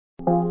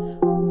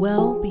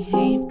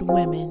Well-behaved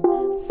women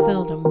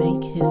seldom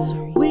make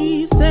history.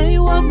 We say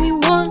what we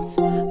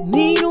want,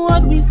 mean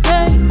what we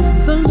say.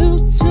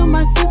 Salute to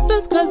my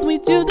sisters, cause we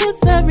do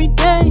this every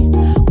day.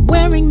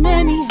 Wearing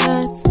many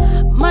hats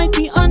might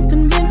be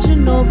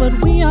unconventional,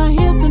 but we are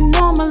here to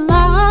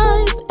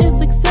normalize.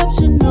 It's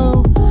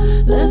exceptional.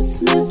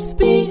 Let's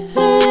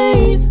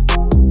misbehave.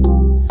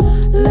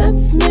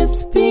 Let's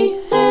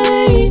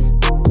misbehave.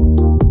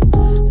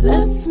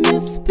 Let's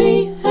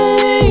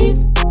misbehave.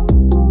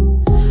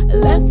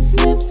 Let's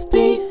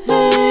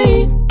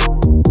misbehave.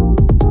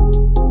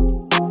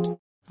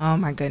 Oh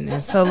my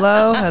goodness.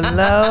 Hello.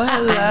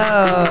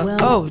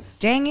 Oh,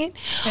 dang it.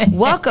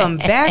 Welcome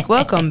back.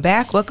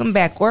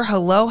 Or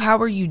hello, how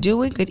are you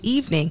doing? Good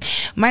evening.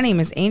 My name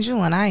is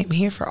Angel and I am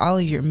here for all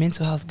of your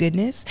mental health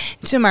goodness.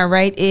 To my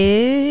right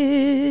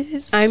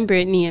is... I'm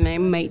Brittany and I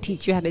might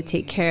teach you how to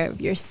take care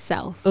of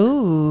yourself.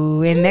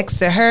 Ooh, and next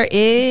to her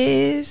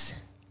is...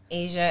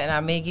 Asia, and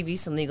I may give you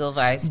some legal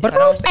advice. But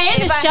And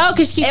the show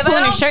because she's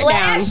pulling her shirt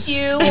down. And she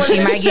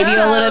might give you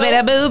a little bit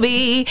of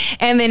booby.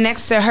 And then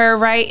next to her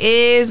right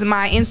is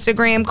my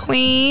Instagram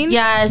queen.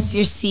 Yes,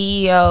 your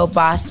CEO,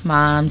 boss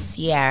mom,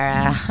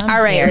 Sierra.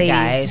 All right, here, ladies.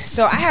 guys.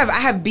 So I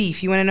have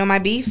beef. You want to know my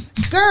beef?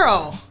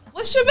 Girl.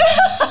 What's your beef?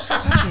 What's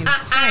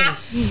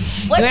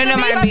What's the beef? I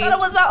thought it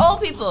was about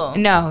old people.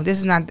 No, this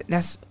is not.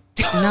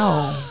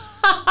 No.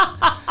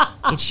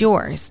 It's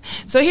yours.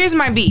 So here's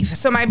my beef.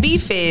 So my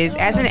beef is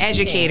as an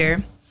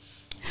educator.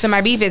 Or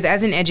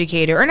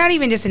not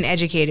even just an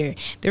educator.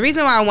 The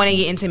reason why I want to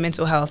get into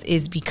mental health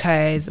is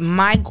because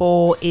my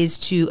goal is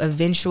to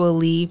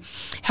eventually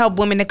help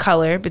women of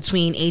color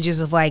between ages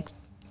of like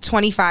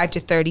 25 to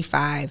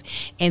 35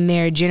 and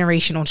their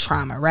generational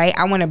trauma, right?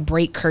 I want to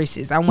break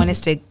curses. I want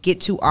us to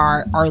get to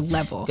our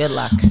level. Good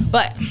luck.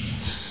 But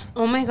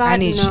Oh my God, I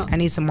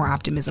need some more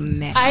optimism than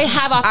that. I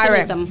have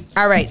optimism.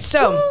 All right.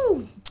 So,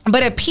 Woo!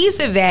 but a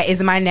piece of that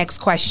is my next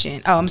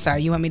question. Oh, I'm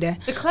sorry. You want me to?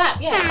 The clap,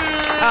 yeah.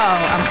 Oh,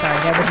 I'm sorry.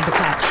 That wasn't the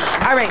clap.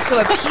 All right.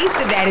 So a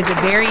piece of that is a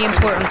very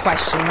important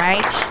question,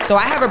 right? So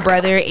I have a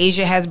brother.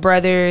 Asia has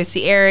brothers.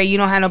 Sierra, you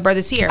don't have no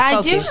brother. Sierra,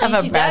 I do have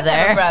a She does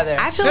have a brother.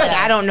 I feel like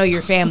I don't know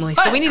your family,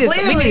 so we need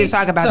to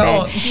talk about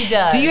that. She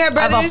does. Do you have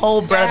brothers? I have a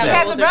whole brother. She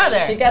has a brother.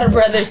 She got a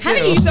brother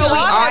too.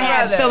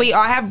 So we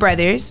all have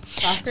brothers.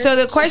 So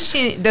the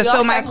question,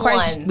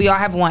 we all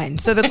have one.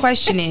 So the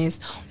question is,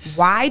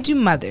 why do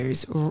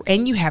mothers,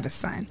 and you have a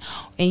son,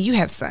 and you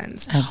have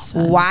sons,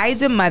 why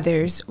do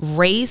mothers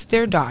raise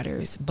their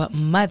daughters but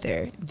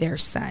mother their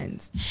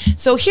sons?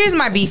 So here's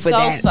my beef with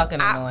that. So fucking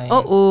annoying.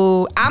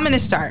 I'm gonna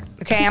start.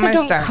 Okay, I'm gonna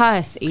Don't start.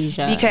 cuss,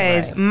 Asia.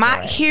 Because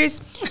here's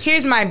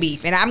my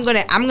beef, and I'm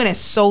gonna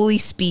solely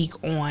speak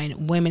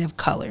on women of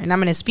color, and I'm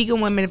gonna speak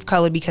on women of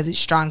color because it's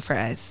strong for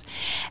us.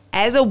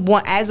 As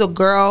a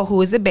girl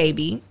who is a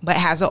baby but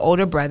has an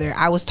older brother,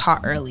 I was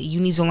taught early, you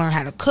need to learn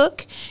how to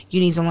cook, you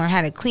need to learn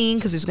how to clean,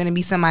 because there's gonna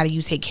be somebody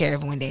you take care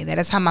of one day. That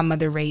is how my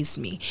mother raised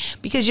me,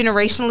 because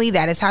generationally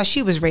that is how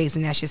she was raised,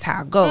 and that's just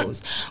how it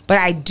goes. But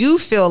I do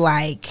feel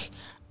like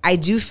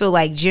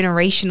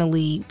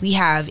generationally we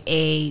have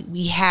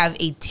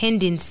a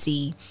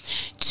tendency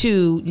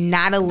to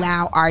not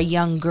allow our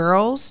young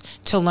girls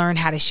to learn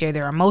how to share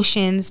their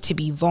emotions, to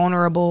be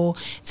vulnerable,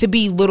 to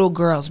be little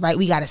girls, right?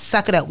 We got to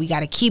suck it up. We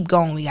got to keep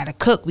going. We got to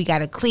cook. We got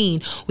to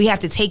clean. We have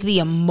to take the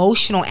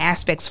emotional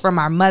aspects from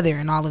our mother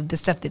and all of the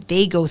stuff that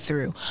they go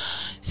through.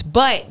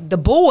 But the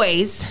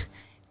boys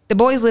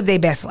live their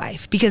best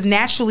life, because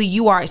naturally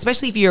you are,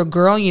 especially if you're a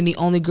girl and you're the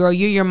only girl,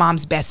 you're your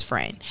mom's best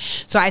friend.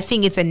 So I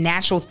think it's a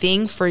natural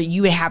thing for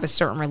you to have a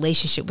certain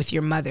relationship with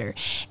your mother.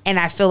 And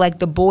I feel like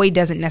the boy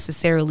doesn't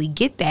necessarily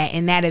get that.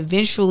 And that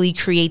eventually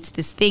creates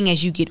this thing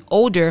as you get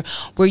older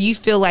where you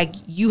feel like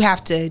you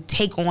have to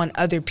take on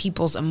other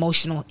people's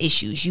emotional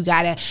issues.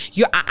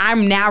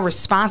 I'm now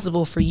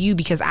responsible for you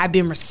because I've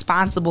been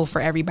responsible for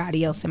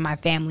everybody else in my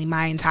family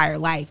my entire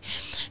life.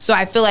 So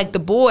I feel like the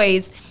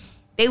boys,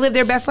 they live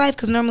their best life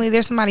because normally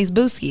they're somebody's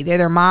booski. They're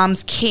their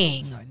mom's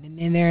king,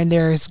 and their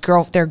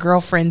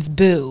girlfriend's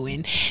boo,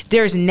 and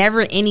there's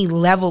never any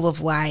level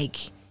of like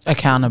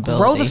accountability.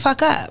 Grow the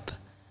fuck up.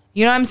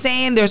 You know what I'm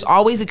saying? There's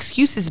always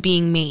excuses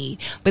being made,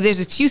 but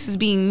there's excuses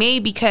being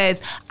made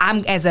because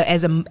I'm as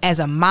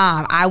a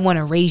mom, I want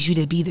to raise you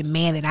to be the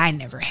man that I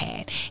never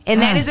had,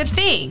 and that is a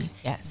thing.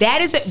 Yes,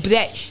 that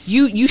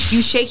you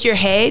shake your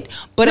head,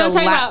 but a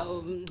lot.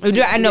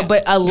 I know,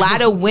 but a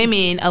lot of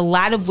women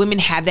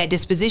have that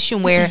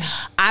disposition where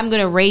I'm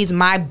going to raise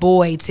my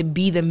boy to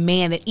be the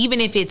man that,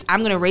 even if it's, I'm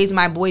going to raise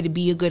my boy to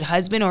be a good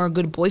husband or a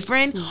good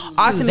boyfriend,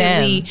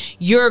 ultimately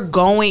you're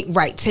going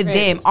to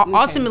them.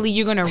 Ultimately,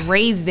 you're going to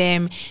raise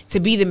them to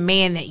be the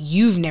man that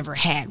you've never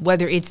had,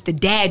 whether it's the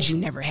dad you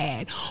never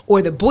had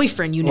or the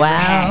boyfriend you never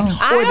had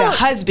or the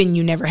husband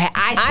you never had.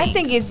 I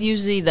think it's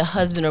usually the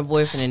husband or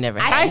boyfriend you never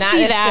had. I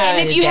see that.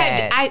 And if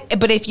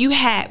you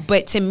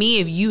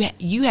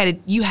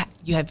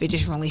have a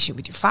different relationship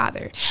with your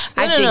father.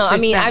 No. I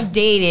mean, I've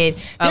dated.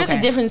 There's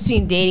a difference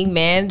between dating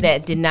men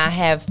that did not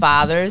have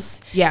fathers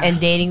and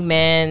dating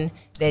men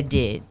that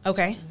did.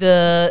 Okay.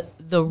 The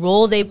the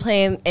role they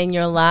play in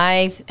your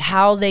life,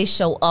 how they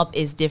show up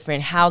is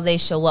different. How they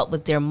show up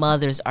with their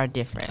mothers are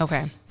different.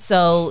 Okay.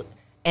 So,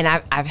 and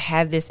I've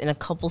had this in a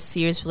couple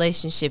serious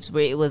relationships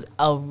where it was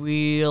a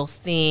real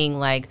thing.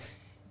 Like,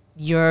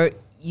 you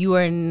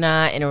are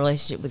not in a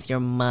relationship with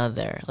your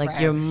mother. Like,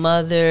 your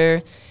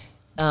mother,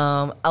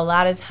 a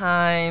lot of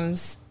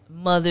times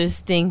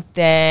mothers think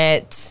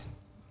that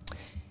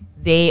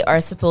they are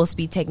supposed to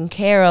be taken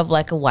care of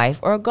like a wife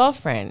or a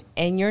girlfriend,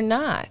 and you're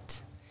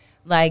not.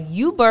 Like,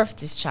 you birthed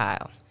this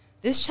child.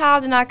 This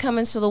child did not come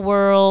into the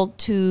world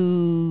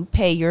to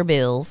pay your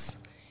bills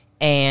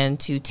and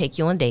to take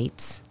you on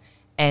dates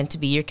and to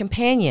be your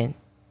companion.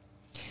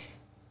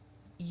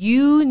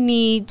 You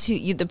need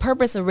to, the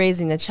purpose of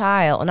raising a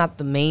child, or not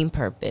the main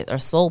purpose or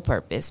sole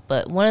purpose,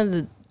 but one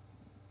of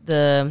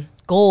the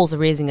goals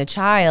of raising a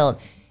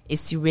child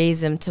is to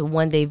raise them to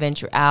one day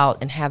venture out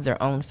and have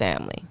their own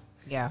family.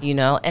 Yeah. You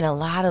know, and a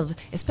lot of,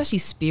 especially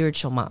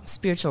spiritual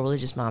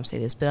religious moms say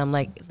this, but I'm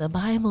like, the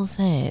Bible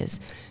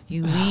says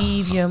you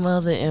leave your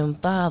mother and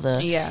father,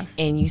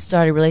 and you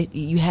start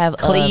you have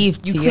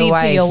cleave to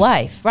your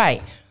wife,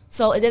 right?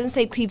 So it doesn't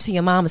say cleave to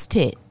your mama's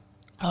tit.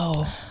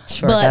 Oh,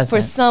 sure. But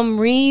for some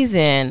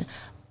reason,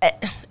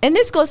 and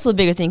this goes to a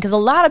bigger thing, because a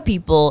lot of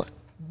people,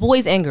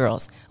 boys and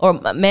girls, or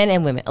men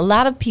and women, a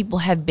lot of people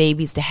have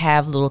babies to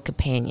have little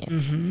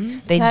companions. Mm-hmm.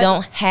 They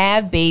don't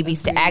have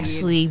babies to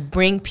actually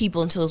bring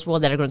people into this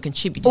world that are going to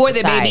contribute to or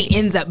society. the baby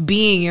ends up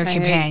being your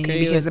companion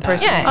because the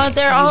person.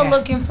 They're all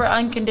looking for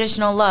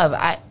unconditional love.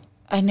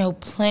 I know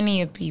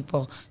plenty of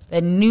people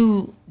that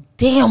knew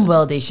damn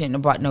well they shouldn't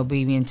have brought no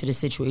baby into the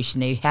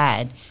situation they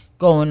had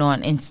going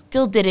on, and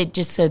still did it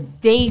just so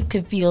they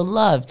could feel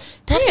loved.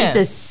 That is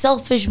a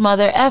selfish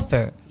mother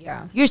effer.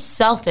 Yeah, you're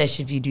selfish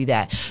if you do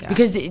that,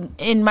 because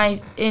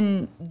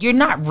you're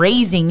not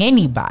raising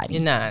anybody.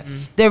 You're not.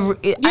 You're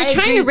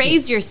trying to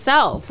raise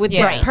yourself with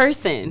this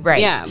person,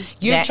 right? Yeah,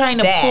 you're trying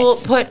to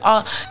put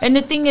all. And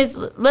the thing is,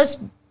 let's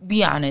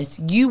be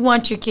honest. You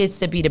want your kids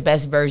to be the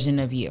best version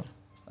of you.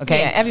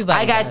 Okay,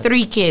 everybody. I got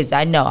 3 kids.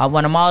 I know. I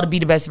want them all to be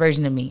the best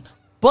version of me.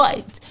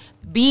 But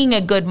being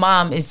a good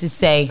mom is to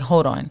say,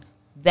 hold on,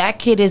 that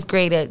kid is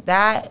great at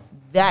that.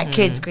 That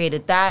kid's great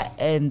at that,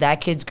 and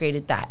that kid's great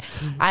at that.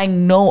 I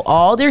know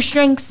all their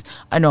strengths.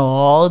 I know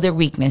all their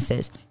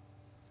weaknesses.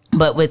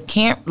 But with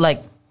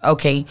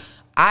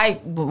I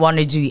want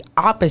to do the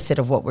opposite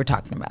of what we're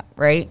talking about,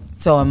 right?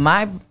 So in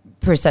my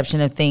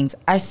perception of things,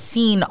 I've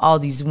seen all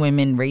these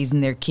women raising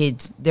their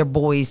kids, their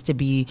boys, to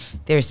be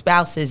their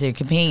spouses, their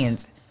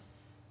companions.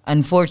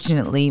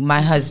 Unfortunately,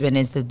 my husband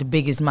is the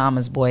biggest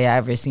mama's boy I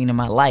ever seen in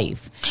my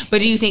life.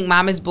 But do you think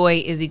mama's boy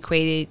is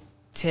equated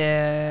to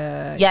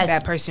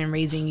that person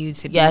raising you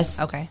to be?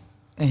 Yes. Okay.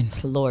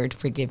 And Lord,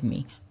 forgive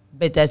me.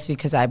 But that's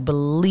because I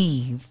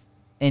believe,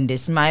 and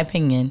this is my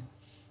opinion,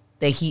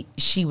 that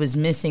she was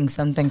missing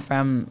something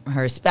from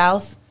her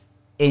spouse,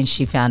 and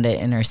she found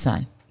it in her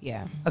son.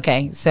 Yeah.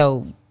 Okay,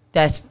 so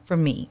that's for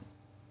me.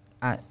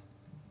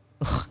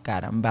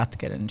 God, I'm about to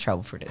get in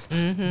trouble for this.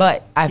 Mm-hmm.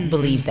 But I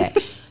believe that.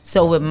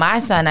 So with my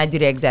son, I do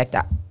the exact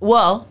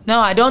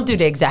I don't do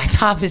the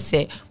exact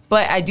opposite,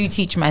 but I do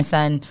teach my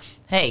son,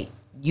 hey,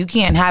 you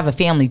can't have a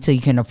family till you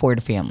can afford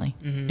a family.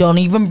 Mm-hmm. Don't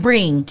even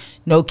bring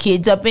no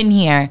kids up in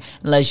here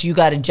unless you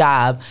got a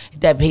job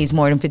that pays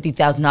more than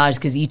 $50,000,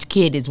 because each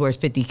kid is worth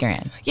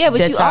 $50,000. Yeah,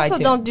 but you also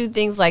don't do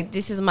things like,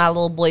 this is my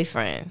little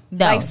boyfriend.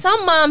 No. Like,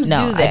 some moms do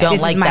that. I don't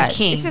this like is my that.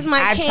 king. This is my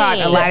I've king. taught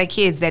a lot of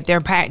kids that their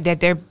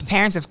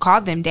parents have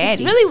called them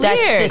daddy. It's really That's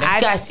weird.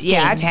 disgusting.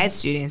 I've had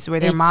students where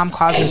their mom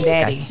calls them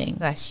daddy.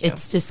 Bless you.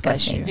 It's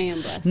disgusting.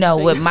 Bless No,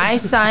 you. with my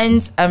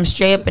sons, I'm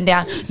straight up and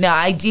down. No,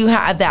 I do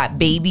have that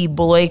baby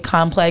boy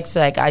complex.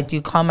 Like, I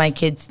do call my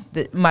kids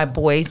my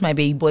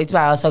baby boys, but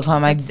I also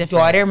call my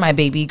daughter my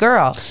baby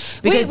girl,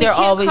 because we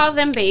can't call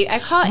them baby. I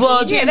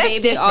call Adrian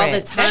baby all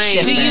the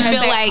time. Do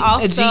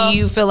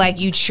you feel like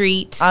you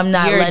treat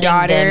your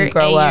daughter and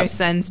your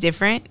sons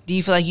different? Do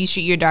you feel like you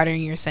treat your daughter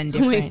and your son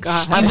different? Oh my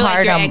God. I'm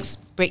hard on.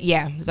 Go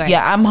ahead.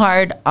 Yeah, I'm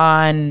hard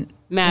on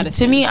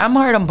Madison. To me, I'm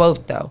hard on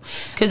both though,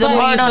 because I'm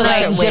hard on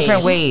them in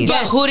different ways.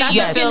 But who do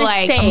you feel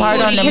like? I'm hard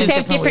on them because in they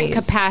have different different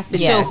ways.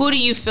 capacities. So who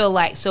do you feel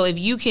like? So if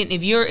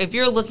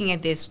you're looking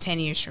at this 10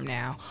 years from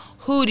now,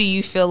 who do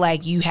you feel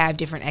like you have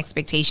different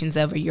expectations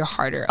of, or you're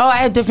harder? Oh, I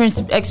have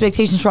different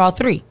expectations for all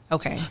 3.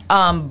 Okay.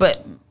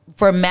 But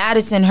for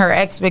Madison, her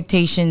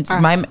expectations,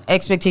 my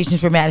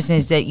expectations for Madison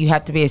is that you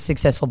have to be a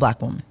successful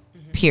Black woman.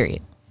 Mm-hmm.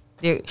 Period.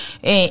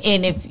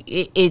 And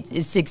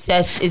if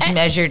success is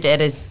measured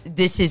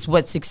this is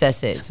what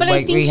success is. But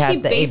I think she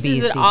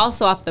bases it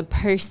also off the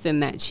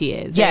person that she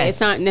is. Right? Yes. It's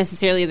not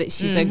necessarily that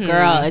she's a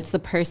girl. It's the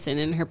person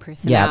and her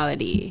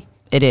personality.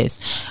 Yep. It is.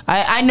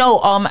 I know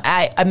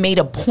I made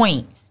a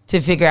point to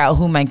figure out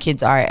who my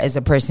kids are as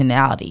a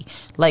personality.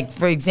 Like,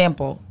 for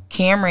example,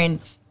 Cameron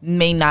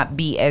may not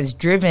be as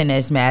driven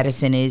as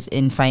Madison is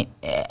in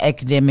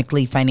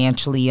academically,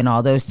 financially, and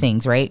all those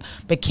things, right?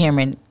 But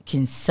Cameron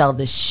can sell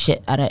the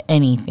shit out of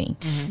anything.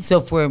 Mm-hmm. So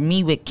for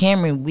me with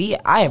Cameron,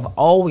 I have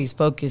always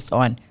focused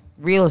on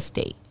real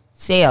estate,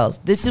 sales.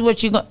 This is what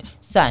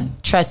son,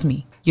 trust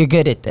me. you're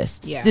good at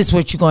this. Yeah. This is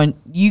what you're going.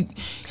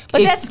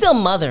 But that's still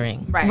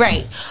mothering.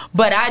 Right.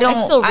 But I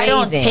That's still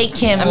don't raising. take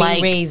him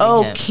raising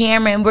oh, him.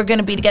 Cameron, we're going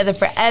to be together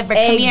forever.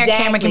 Come here,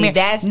 Cameron, come here.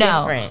 That's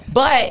different.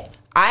 But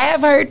I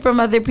have heard from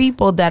other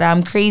people that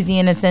I'm crazy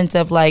in a sense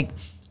of like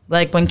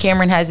when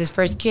Cameron has his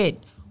first kid.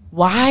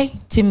 Why,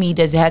 to me,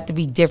 does it have to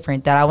be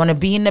different that I want to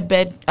be in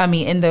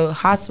the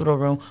hospital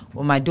room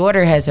when my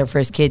daughter has her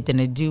first kid than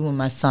to do with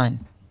my son?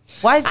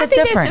 Why is that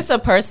different? different? It's just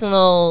a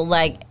personal,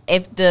 like,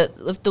 if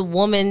the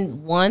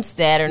woman wants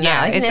that or not.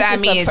 Yeah, it's up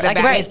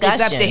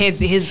to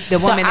the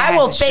So woman. I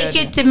will fake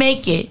it to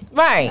make it.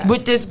 Right.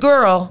 With this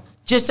girl,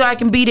 just so I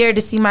can be there to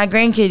see my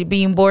grandkid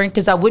being born,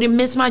 because I wouldn't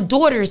miss my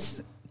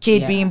daughter's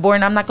kid being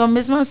born. I'm not gonna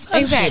miss my son.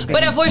 Exactly.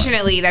 But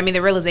unfortunately, I mean,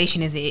 the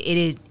realization is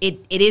it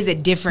is a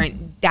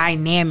different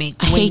dynamic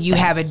when you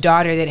have a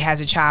daughter that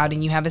has a child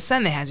and you have a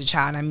son that has a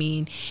child. I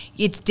mean,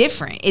 it's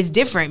different. It's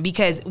different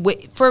because,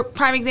 for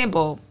prime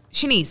example,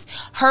 Shanice,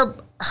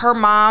 her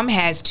mom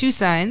has 2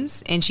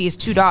 sons and she has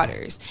 2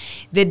 daughters.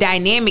 The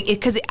dynamic,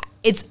 because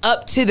it's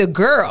up to the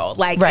girl.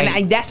 Like,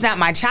 and that's not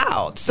my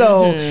child.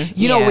 So,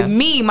 you know, with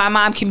me, my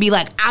mom can be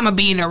like, I'm going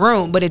to be in the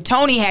room. But if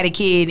Tony had a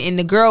kid and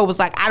the girl was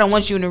like, I don't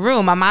want you in the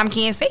room, my mom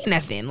can't say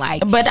nothing.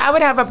 Like, but I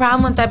would have a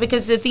problem with that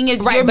because the thing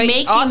is, but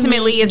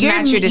ultimately it's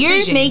not your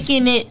decision. You're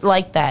making it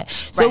like that.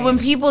 So when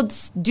people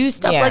do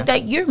stuff like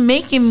that, you're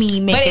making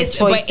me make a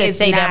choice to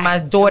say that my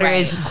daughter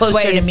is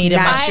closer to me than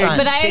my son.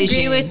 But I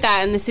agree with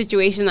that in the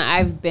situation that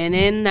I've been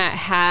in that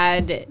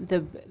had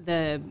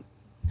the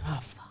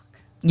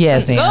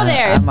Yes, go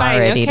there. It's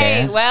fine. Okay.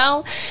 There.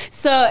 Well,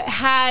 so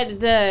had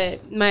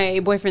my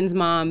boyfriend's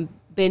mom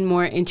been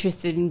more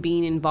interested in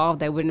being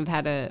involved, I wouldn't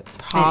have had a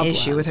problem. An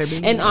issue with her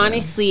being. And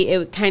honestly,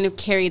 it kind of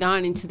carried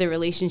on into the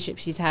relationship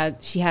she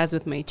has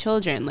with my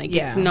children. Like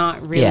it's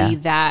not really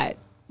that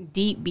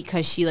deep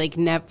because she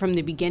from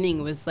the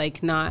beginning was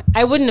like not.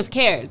 I wouldn't have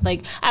cared.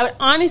 Like I would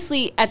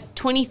honestly at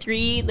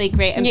 23, like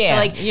I'm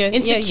still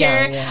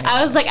insecure.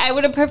 I was like I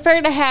would have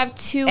preferred to have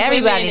 2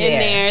 Everybody women in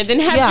there than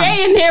have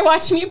Dre in there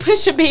watching me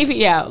push a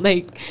baby out.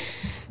 Like,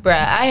 bruh,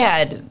 I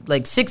had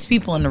like 6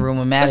 people in the room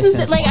with Madison.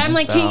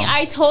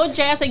 I told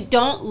Jay, I was like,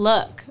 don't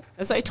look.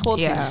 That's what I told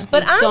him.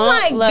 But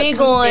I'm like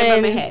big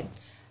on head.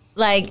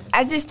 Like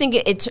I just think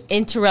it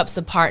interrupts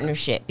the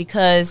partnership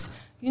because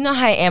you know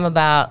how I am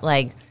about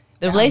like.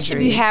 The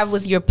relationship you have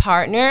with your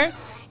partner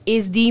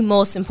is the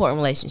most important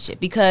relationship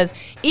because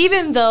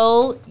even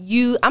though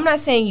I'm not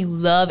saying you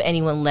love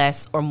anyone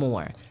less or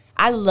more.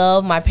 I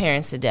love my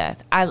parents to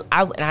death.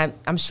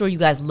 I'm sure you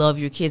guys love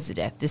your kids to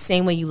death the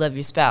same way you love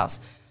your spouse.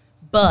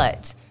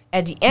 But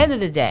at the end of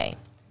the day,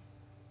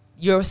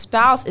 your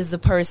spouse is the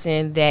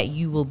person that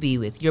you will be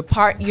with. Your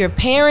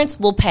parents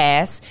will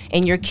pass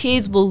and your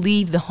kids will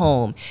leave the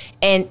home.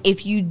 And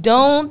if you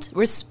don't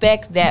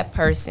respect that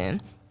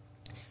person,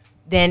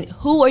 then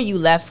who are you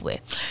left with?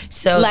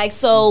 So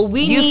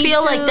you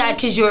feel like that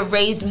because you were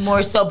raised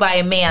more so by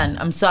a man.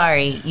 I'm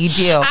sorry, you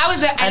do.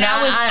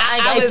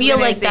 I feel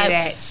like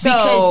that.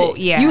 So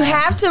you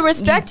have to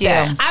respect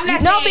them. I'm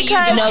not saying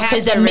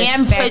because a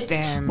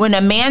man when a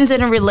man's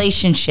in a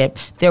relationship,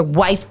 their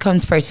wife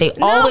comes first. They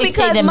always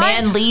say the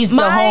man leaves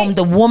the home,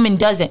 the woman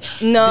doesn't.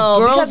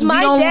 No, the girls, we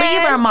don't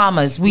leave our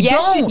mamas. We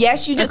don't.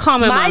 Yes, you do. I call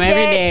my mom every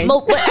day.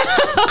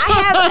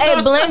 I have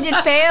a blended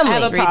family.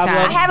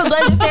 I have a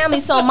blended family,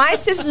 so my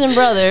sisters and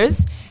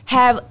brothers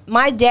have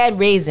my dad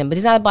raised them, but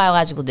he's not a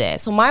biological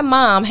dad. So my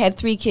mom had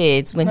 3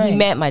 kids when he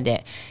met my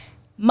dad.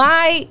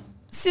 My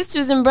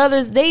sisters and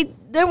brothers, they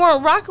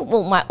weren't rocking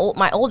with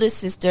my older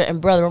sister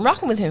and brother weren't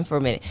rocking with him for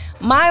a minute.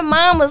 My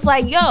mom was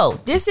like, yo,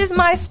 this is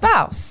my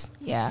spouse.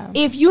 Yeah.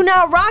 If you're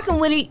not rocking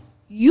with it,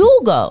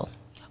 you go.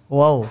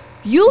 Whoa.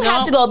 You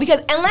have to go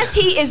because unless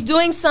he is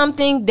doing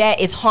something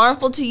that is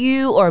harmful to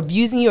you or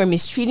abusing you or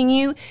mistreating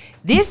you,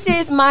 this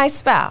is my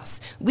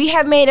spouse. We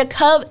have made a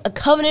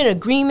covenant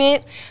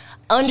agreement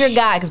under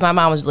God because my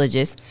mom was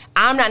religious.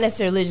 I'm not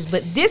necessarily religious,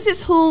 but this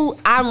is who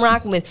I'm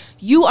rocking with.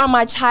 You are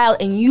my child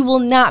and you will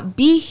not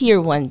be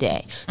here one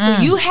day. So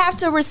you have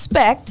to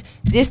respect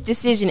this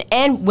decision.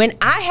 And when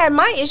I had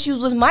my issues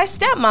with my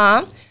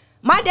stepmom,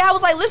 my dad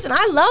was like, listen,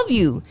 I love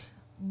you,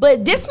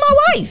 but this is my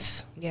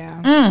wife.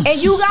 Yeah.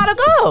 And you gotta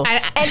go.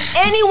 And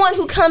anyone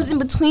who comes in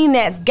between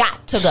that's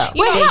got to go.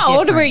 Wait, how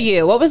old were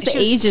you? What was the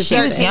ages? She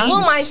was young. Well,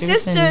 my she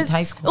was in sisters,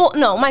 high school.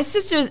 my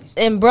sisters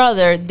and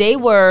brother, they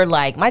were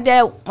like, my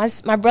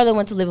brother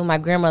went to live with my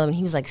grandmother when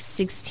he was like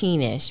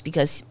 16-ish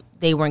because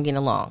they weren't getting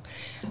along.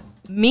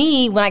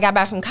 Me, when I got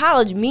back from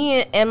college,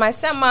 me and my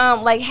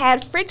stepmom like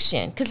had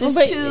friction because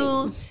there's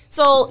 2.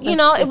 So,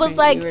 it was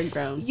like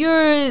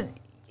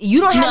you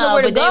don't have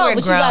nowhere to but they go, were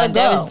but grown. you gotta go.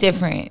 That was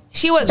different.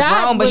 She was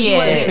That grown, but was she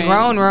wasn't different.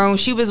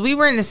 grown. We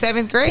were in the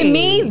 7th grade. To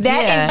me,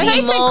 that Yeah. is I the thought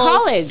you said most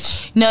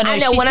college. No, I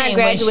know, she's when I saying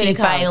graduated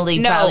she college. finally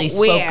probably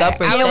spoke up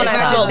or I was something.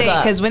 about to spoke say,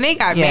 up. because when they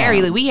got Yeah.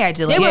 married, like, we had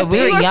to, like, we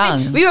were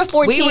young. We were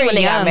 14 when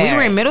they got married. We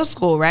were in middle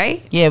school,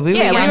 right? Yeah, we were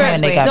young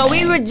when they got No,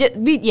 married. we were just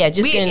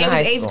getting It in was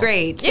high 8th school.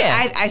 grade. So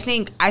Yeah. I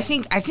think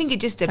it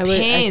just couldn't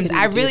depends. do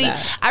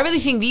that. I really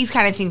think these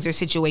kind of things are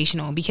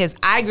situational, because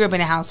I grew up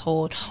in a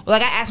household.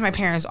 Like, I ask my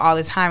parents all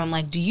the time, I'm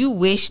like, do you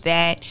wish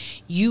that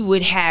you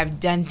would have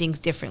done things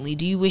differently?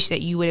 Do you wish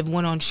that you would have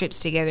went on trips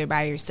together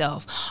by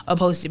yourself,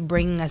 opposed to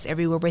bringing us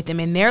everywhere with them?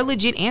 And their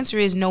legit answer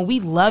is no. We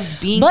love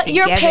being But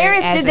together. your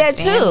parents as did a that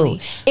family.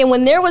 too. And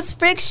when there was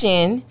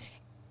friction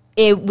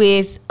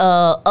with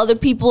other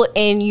people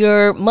and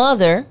your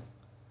mother,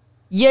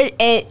 your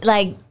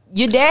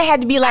dad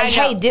had to be like, I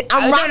know. "Hey,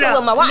 I'm rocking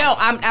with my wife." No,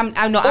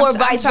 I'm Or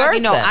vice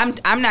talking, no, versa.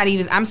 I'm not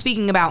even. I'm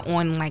speaking about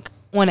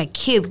on a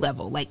kid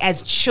level, like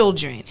as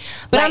children.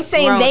 But Like, I'm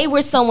saying grown- they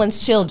were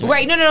someone's children.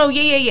 Right? No,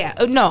 yeah.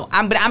 No,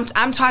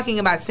 I'm talking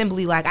about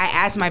simply, like, I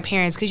asked my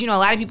parents, because, you know, a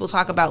lot of people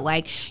talk about,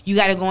 like, you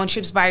got to go on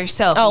trips by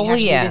yourself. Oh, you have well,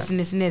 to do yeah. this and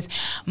this and this.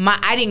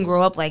 I didn't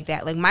grow up like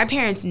that. Like, my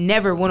parents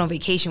never went on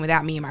vacation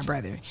without me and my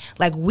brother.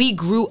 Like, we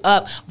grew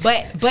up.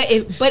 But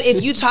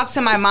if you talk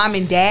to my mom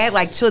and dad,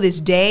 like, till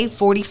this day,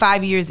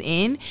 45 years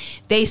in,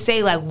 they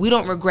say, like, we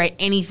don't regret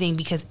anything,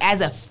 because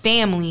as a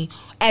family,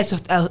 as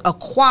a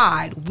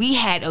quad, we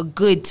had a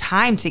good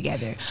time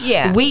together.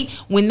 Yeah.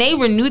 When they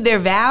renewed their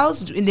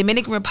vows in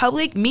Dominican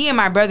Republic, me and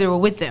my brother were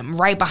with them,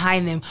 right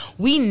behind them.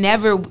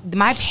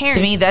 My parents.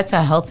 To me, that's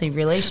a healthy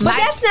relationship. But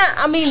that's not.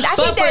 I mean, I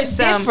But think for that's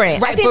some-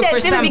 different. right, I think but for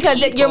that's different some because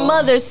your people-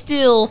 mother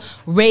still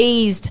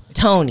raised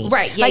Tony.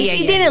 Right, yeah, like yeah,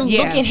 she yeah, didn't yeah.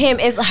 look at him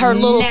as her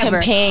little Never.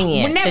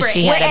 companion. Never.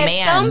 She had a Whereas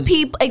man. some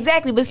people,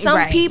 exactly, but some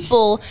Right.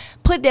 people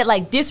put that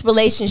like this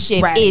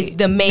relationship Right. is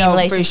the main No, for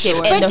relationship,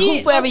 sure. and But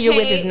whoever you're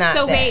with is not.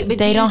 So that. wait, but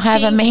They do you don't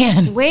have a think-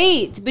 man.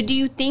 Wait, but do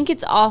you think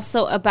it's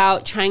also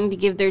about trying to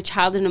give their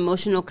child an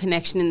emotional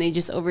connection and they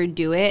just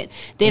overdo it?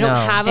 They don't No.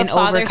 have a An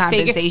father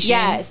figure. overcompensation?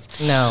 Yes.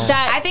 No.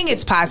 That I think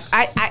it's possible.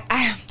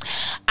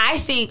 I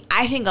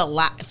think a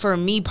lot, for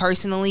me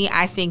personally,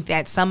 I think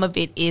that some of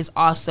it is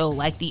also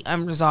like the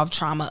unresolved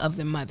trauma of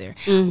the mother.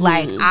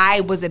 Like,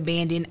 I was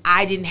abandoned.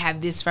 I didn't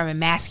have this from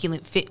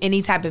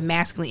any type of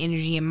masculine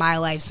energy in my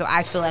life. So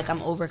I feel like I'm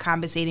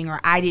overcompensating, or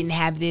I didn't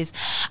have this.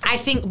 I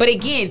think, but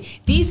again,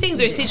 these things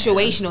are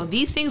situational.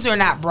 These things are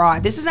not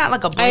broad. This is not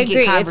like a I blanket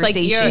agree.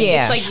 conversation.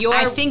 Yeah. It's like your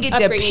I think it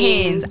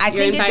upbringing, depends. I your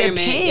think it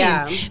environment,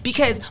 depends yeah.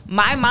 because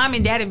my mom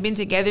and dad have been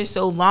together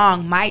so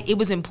long. It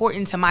was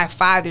important to my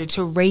father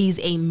to raise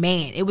a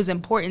man. It was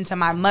important to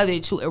my mother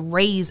to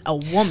raise a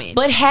woman.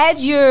 But had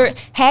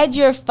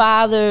your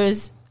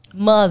father's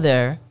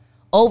mother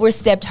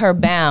overstepped her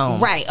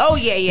bounds, Right. Oh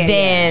yeah.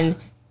 then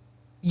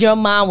your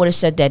mom would have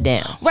shut that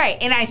down. Right,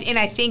 and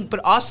I think, but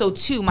also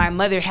too, my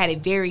mother had a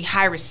very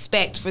high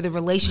respect for the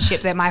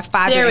relationship that my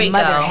father There we and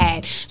mother go.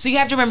 had. So you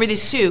have to remember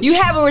this too. You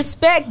have a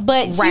respect,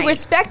 but Right. she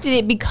respected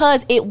it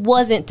because it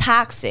wasn't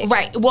toxic.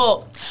 Right.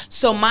 Well,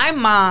 so my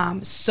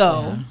mom,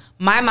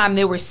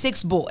 there were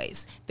 6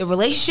 boys. The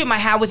relationship I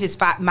had with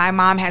my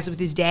mom has with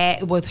his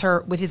dad,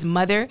 with his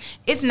mother,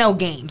 it's no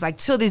games. Like,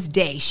 till this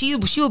day, she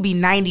will be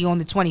 90 on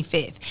the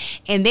 25th,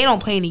 and they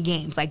don't play any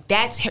games. Like,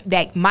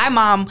 that my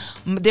mom.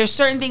 There's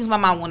certain things my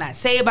mom will not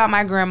say about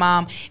my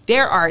grandmom.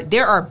 There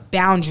are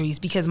boundaries,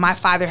 because my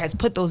father has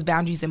put those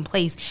boundaries in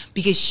place,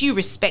 because she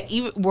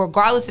even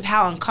regardless of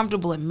how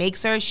uncomfortable it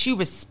makes her, she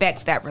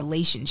respects that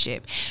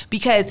relationship,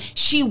 because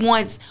she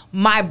wants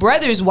my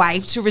brother's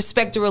wife to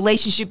respect the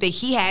relationship that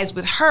he has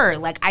with her.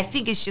 Like, I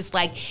think it's just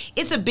like,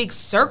 it's a big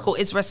circle.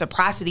 It's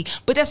reciprocity,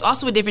 but that's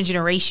also a different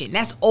generation.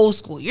 That's old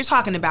school. You're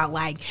talking about,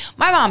 like,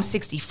 my mom's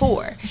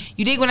 64.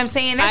 You dig what I'm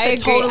saying?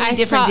 That's a totally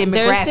different demographic.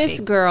 There's this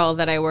girl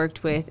that I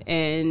worked with,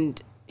 and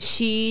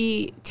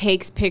she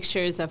takes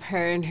pictures of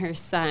her and her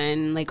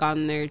son, like,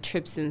 on their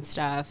trips and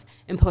stuff,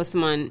 and posts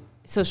them on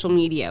social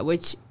media,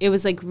 which it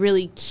was like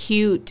really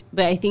cute,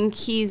 but I think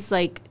he's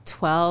like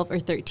 12 or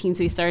 13,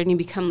 so he's starting to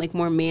become like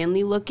more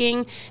manly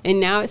looking,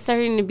 and now it's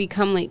starting to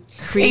become like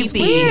creepy. It's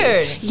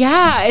weird.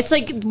 Yeah, it's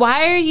like,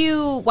 why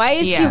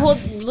is he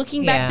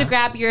looking back to Yeah.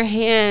 grab your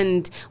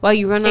hand while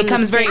you run on It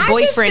comes the very street?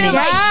 boyfriend. feel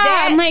like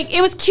that- I'm like,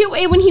 it was cute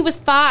when he was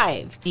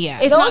 5. Yeah.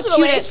 It's not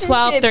cute at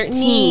 12, 13.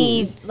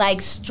 need like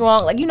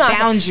strong, like, you know,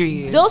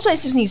 Boundaries. Those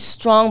relationships need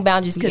strong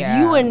boundaries, because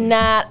Yeah. you are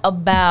not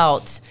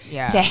about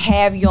Yeah. to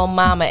have your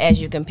mama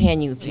as your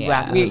companion if you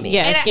Yeah. rock with me.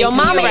 Yeah, And it's Your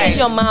getting mama right. is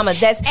your mama.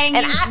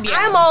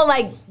 I'm all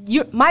like,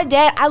 my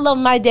dad. I love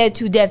my dad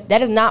to death.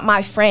 That is not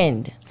my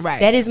friend. Right.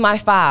 That is my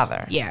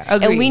father. Yeah,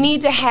 And agreed. we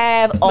need to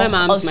have My a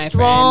mom's my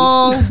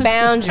strong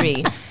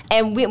boundary.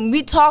 And when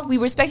we talk, we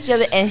respect each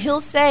other. And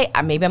he'll say,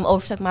 maybe I'm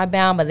overstepping my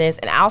bound by this,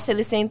 and I'll say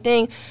the same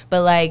thing.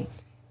 But like,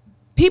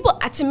 people,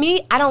 to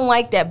me, I don't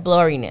like that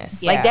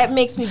blurriness. Like, that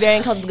makes me very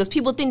uncomfortable because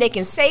people think they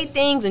can say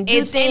things and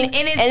do things,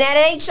 and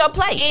that ain't your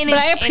place. But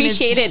I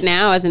appreciate it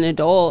now as an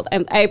adult.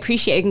 I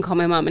appreciate I can call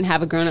my mom and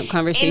have a grown up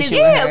conversation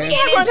with her. But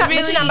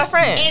you're not my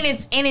friend.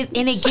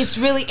 And it gets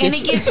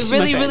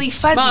really really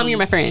fuzzy. Mom, you're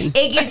my friend.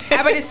 I'm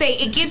about to say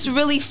it gets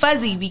really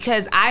fuzzy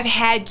because I've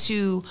had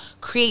to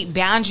create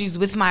boundaries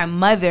with my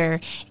mother,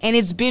 and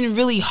it's been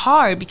really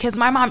hard because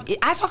my mom.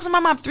 I talk to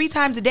my mom 3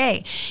 times a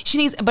day.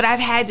 But I've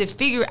had to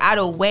figure out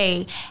a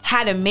way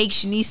how to make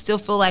Shanice still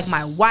feel like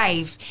my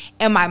wife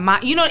and my mom.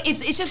 You know,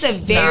 it's just a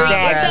very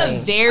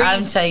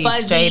I'm telling you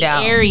fuzzy straight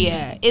out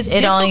area.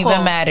 It don't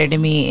even matter to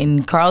me,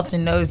 and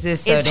Carlton knows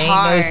this, so there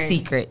ain't no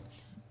secret.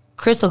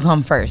 Chris will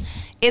come first.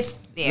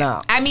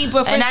 No. I mean,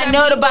 but for and some I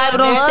know people, the Bible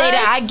don't say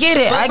that. I get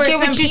it. But I for get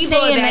what some you're people,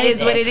 saying. That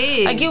is what it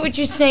is. I get what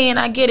you're saying.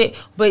 I get it.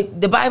 But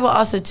the Bible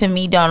also, to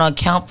me, don't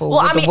account for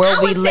the world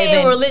we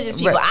live in. Religious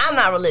people. Right. I'm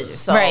not religious,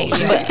 so right.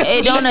 But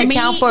it don't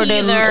account for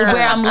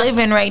where I'm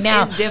living right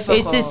now. It's difficult.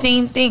 It's the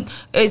same thing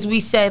as we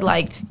said.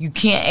 Like, you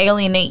can't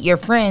alienate your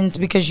friends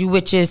because you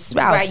with your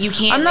spouse. Right. You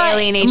can't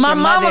alienate your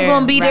mother. My mama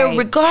gonna be there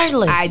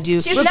regardless. I do.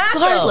 She's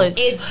regardless. not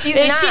though. She's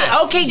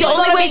not. Okay. The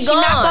only way she's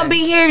not gonna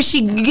be here is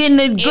she getting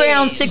the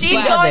ground sick.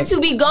 She's going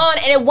to be gone,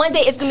 and then one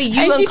day it's gonna be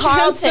you and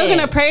Carlton. I'm still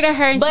gonna pray to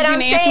her, and she's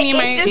gonna answer me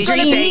my it's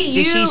gonna be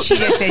you. She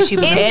just said she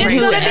was gonna pray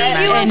to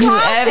you and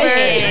Carlton.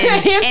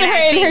 Answer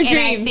her in her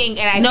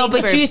dream.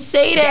 But you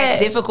say that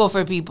that's difficult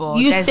for people.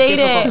 You say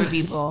that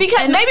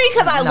because maybe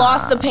because I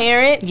lost a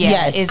parent.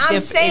 Yes, I'm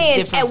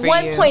saying at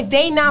one point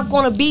they not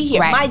gonna be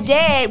here. My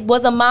dad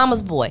was a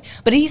mama's boy,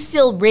 but he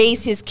still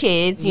raised his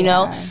kids, you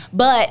know.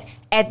 But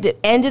at the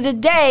end of the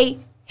day,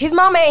 his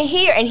mama ain't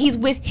here, and he's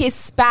with his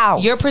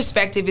spouse. Your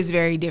perspective is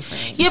very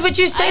different. Yeah, but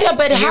you say that,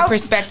 but your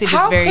perspective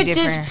is very different.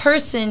 How could this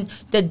person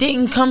that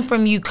didn't come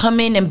from you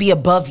come in and be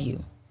above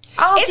you?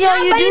 It's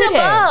not being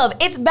above.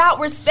 It's about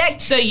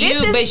respect. So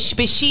but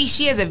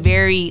she has a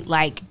very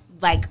like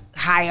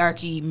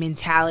hierarchy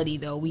mentality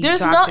though.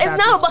 It's not.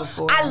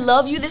 Before. I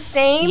love you the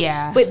same.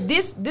 Yeah. But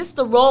this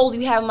the role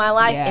you have in my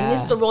life, and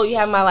this the role you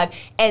have in my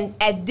life. And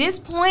at this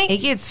point, it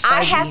gets fuzzy,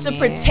 I have to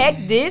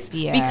protect this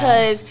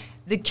because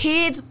the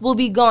kids will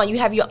be gone. You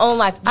have your own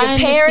life. Your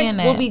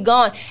parents will be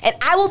gone. And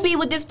I will be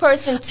with this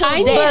person till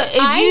death. But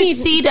if you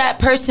see that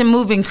person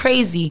moving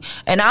crazy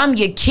and I'm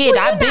your kid,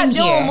 I've been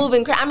here.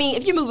 Moving crazy. I mean,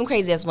 if you're moving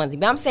crazy, that's one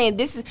thing. But I'm saying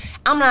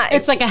I'm not.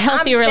 It's like a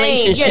healthy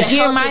relationship.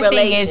 Here, my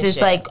thing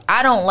is like,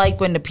 I don't like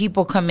when the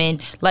people come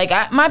in. Like,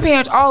 my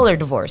parents all are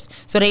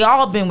divorced. So they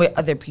all been with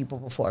other people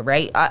before,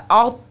 right?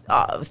 All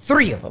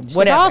 3 of them,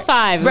 whatever. All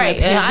 5. Right.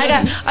 And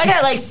I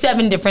got like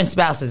 7 different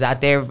spouses out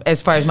there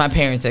as far as my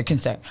parents are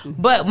concerned.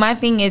 But my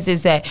thing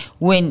is that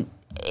when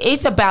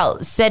it's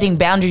about setting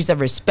boundaries of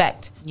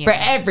respect for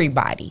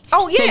everybody.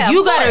 Oh yeah, so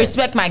you gotta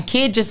respect my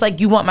kid just like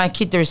you want my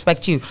kid to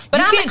respect you. But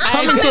you can't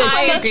come into a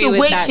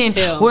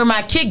situation where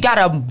my kid got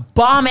a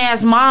bomb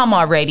ass mom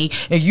already,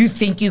 and you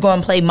think you're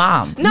gonna play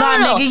mom. No,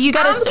 nigga, you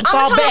gotta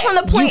fall back. I'm coming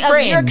from the point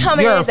of you're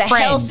coming in as a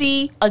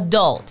healthy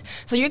adult.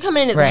 So you're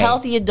coming in as a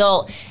healthy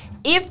adult.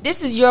 If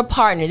this is your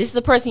partner, this is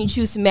the person you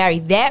choose to marry,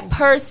 that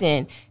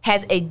person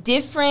has a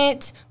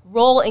different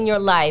role in your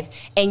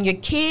life, and your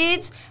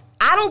kids.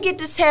 I don't get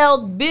to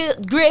tell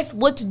Griff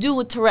what to do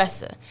with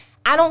Teresa.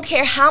 I don't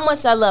care how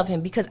much I love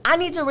him because I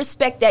need to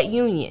respect that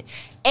union.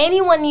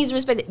 Anyone needs to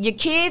respect your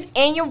kids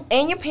and your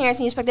parents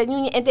need to respect that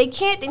union. And they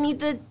can't. They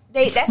need to.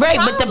 That's right.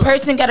 But the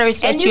person got to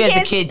respect you as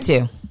a kid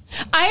too.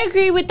 I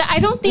agree with that. I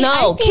don't think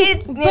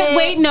kids. But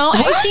wait, no.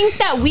 I think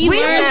that we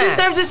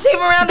deserve the same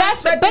amount of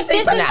respect. But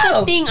this is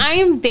the thing. I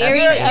am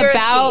very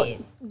about.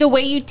 The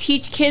way you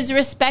teach kids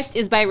respect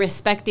is by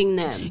respecting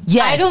them.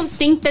 Yes. I don't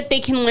think that they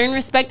can learn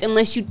respect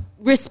unless you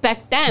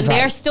respect them. Right.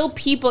 They are still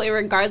people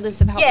regardless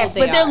of how old they are. Yes,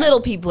 but they're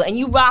little people, and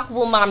you rock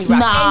what mommy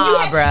rocks.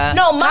 Nah, bruh.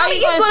 No, mommy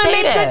is going to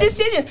make good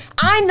decisions.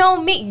 I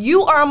know me.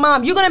 You are a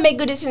mom. You're going to make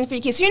good decisions for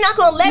your kids. So you're not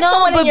going to let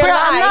someone in your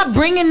life. I'm not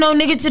bringing no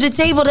nigga to the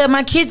table that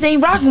my kids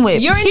ain't rocking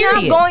with. You're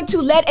not going to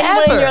let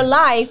anyone in your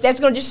life that's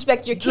going to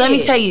disrespect your kids. Let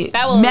me tell you,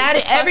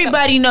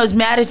 everybody knows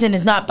Madison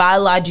is not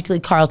biologically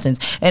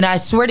Carlton's, and I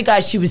swear to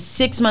God, she was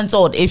 6 months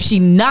old. If she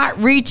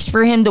not reached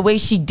for him the way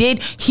she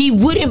did, he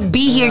wouldn't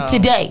be here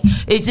today.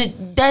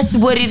 That's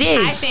what it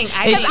is. I think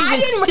if she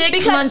was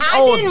 6 months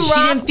old,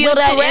 she didn't feel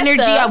that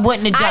energy, I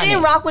wouldn't have done it. I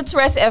didn't rock with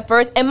Teresa at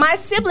first, and my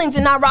siblings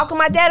did not rock with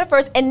my dad at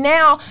first, and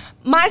now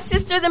my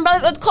sisters and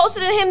brothers are closer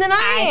to him than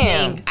I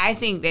am. I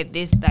think that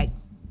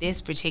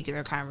this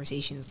particular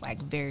conversation is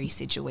like very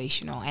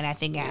situational, and I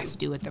think it has to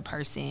do with the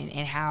person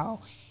and how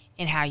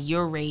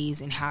you're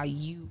raised and how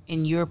you,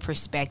 in your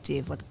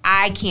perspective, like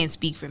I can't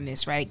speak from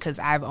this, right? Because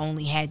I've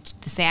only had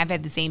I've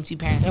had the same 2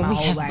 parents my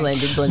whole life.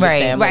 Blended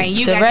right, families. Right.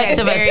 You the guys rest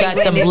of us got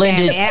some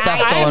blended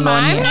stuff going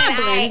on here. I'm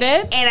not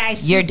blended.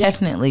 You're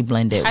definitely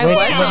blended.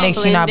 What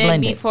makes you not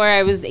blended? Before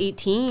I was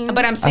 18.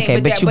 But I'm saying,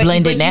 okay, but you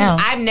blended now.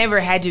 I've never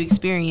had to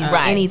experience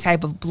any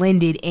type of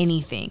blended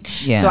anything.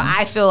 Yeah. So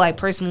I feel like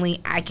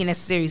personally, I can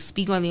necessarily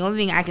speak on. The only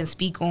thing I can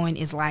speak on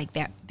is like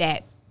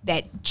that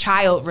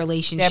child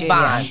relationship,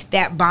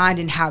 that bond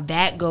and how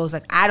that goes.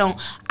 Like I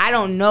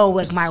don't know,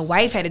 like my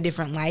wife had a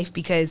different life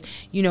because,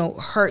 you know,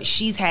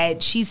 she's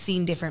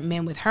seen different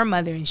men with her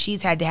mother and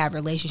she's had to have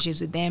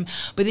relationships with them.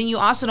 But then you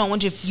also don't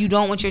want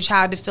your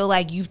child to feel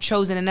like you've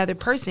chosen another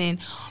person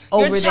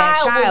over your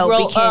that child.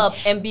 Will grow up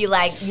and be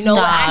like, you know,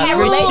 I have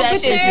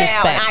relationships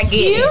now and I get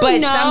it.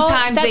 But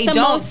sometimes they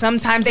don't.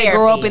 Sometimes they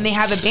grow up and they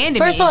have abandonment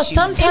First of all,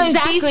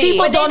 sometimes these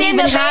people don't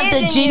even have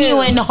the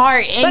genuine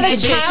heart in the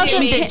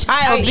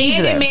child.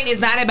 Abandonment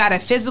is not about a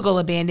physical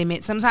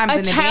abandonment. Sometimes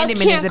an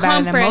abandonment is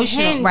about an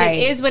emotional. Right,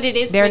 it is what it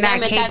is. They're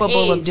not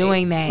capable of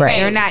doing that. Right.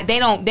 They're not. They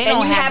don't. They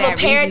don't have a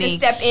parent to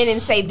step in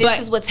and say, "This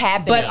is what's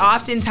happening." But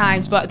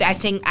oftentimes, I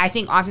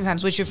think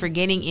oftentimes what you're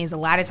forgetting is a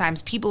lot of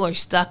times people are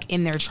stuck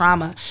in their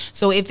trauma.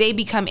 So if they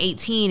become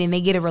 18 and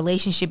they get a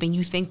relationship and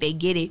you think they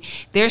get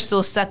it, they're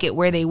still stuck at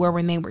where they were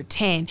when they were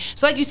 10.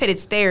 So like you said,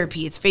 it's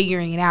therapy. It's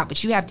figuring it out.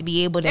 But you have to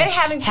be able to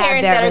having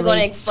parents that are going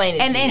to explain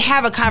it and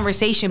have a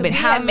conversation. But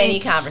how many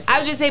conversations? I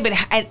was just saying, but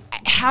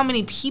how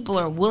many people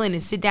are willing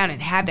to sit down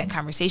and have that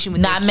conversation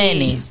with not their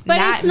many kids? But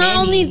it's not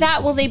only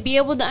that. Will they be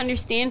able to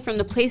understand from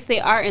the place they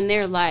are in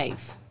their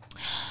life?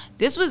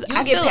 This was.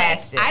 I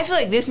feel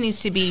like this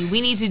needs to be. We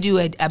need to do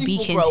a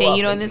be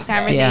continued on this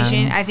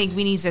conversation. Yeah. I think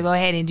we need to go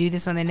ahead and do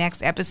this on the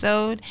next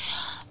episode.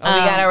 We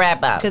gotta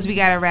wrap up because we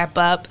gotta wrap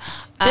up.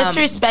 Just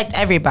respect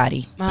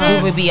everybody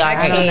who would be our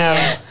I don't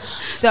know.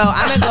 So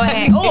I'm gonna go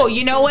ahead. Oh,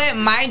 you know what?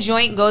 My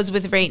joint goes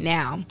with right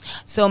now.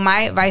 So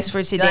my advice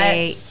for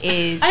today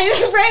is.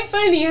 I'm right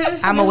funny. Huh?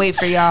 I'm gonna wait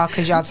for y'all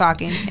because y'all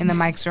talking and the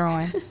mics are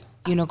on.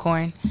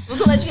 Unicorn. We're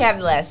gonna let you have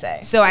the last say.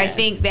 So I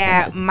think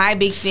that my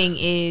big thing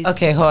is.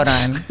 Okay, hold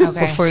on.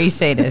 Okay. Before you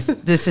say this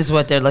is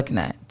what they're looking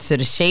at. So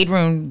the Shade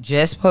Room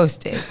just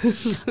posted.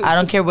 I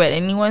don't care what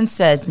anyone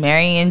says,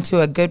 marrying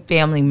into a good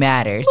family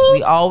matters.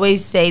 We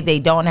always say they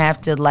don't have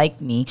to like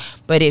me,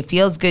 but it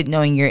feels good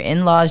knowing your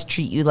in-laws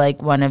treat you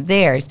like one of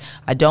theirs.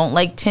 I don't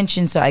like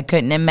tension, so I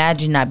couldn't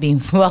imagine not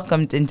being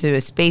welcomed into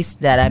a space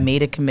that I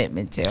made a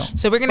commitment to.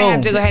 So we're gonna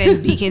have to go ahead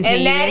and be continued.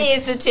 And that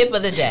is the tip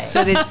of the day.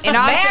 So and also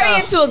marry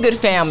into a good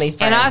family,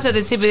 friends. And also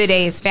the tip of the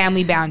day is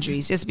family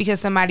boundaries. Just because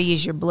somebody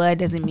is your blood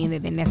doesn't mean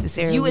that they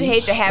necessarily you would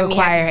hate to have me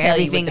have to tell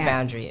you what the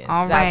boundary is.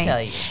 All right. I'll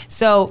tell you.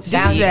 So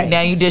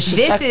now you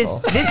disrespectful.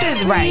 This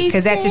is right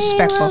because that's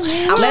disrespectful.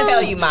 I'm gonna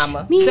tell you,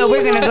 Mama. So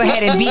we're gonna go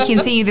ahead and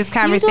continue this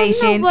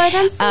conversation. You don't know what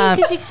I'm saying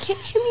because you can't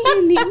hear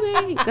me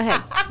anyway. Go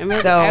ahead.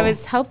 I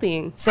was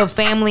helping. So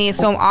family.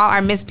 So all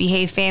our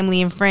misbehaved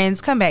family and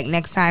friends, come back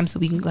next time so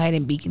we can go ahead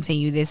and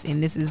continue this.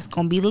 And this is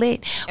gonna be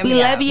lit. We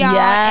love y'all.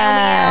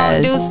 Yes.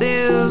 And we out.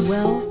 Deuces.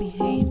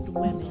 Well-behaved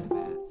women.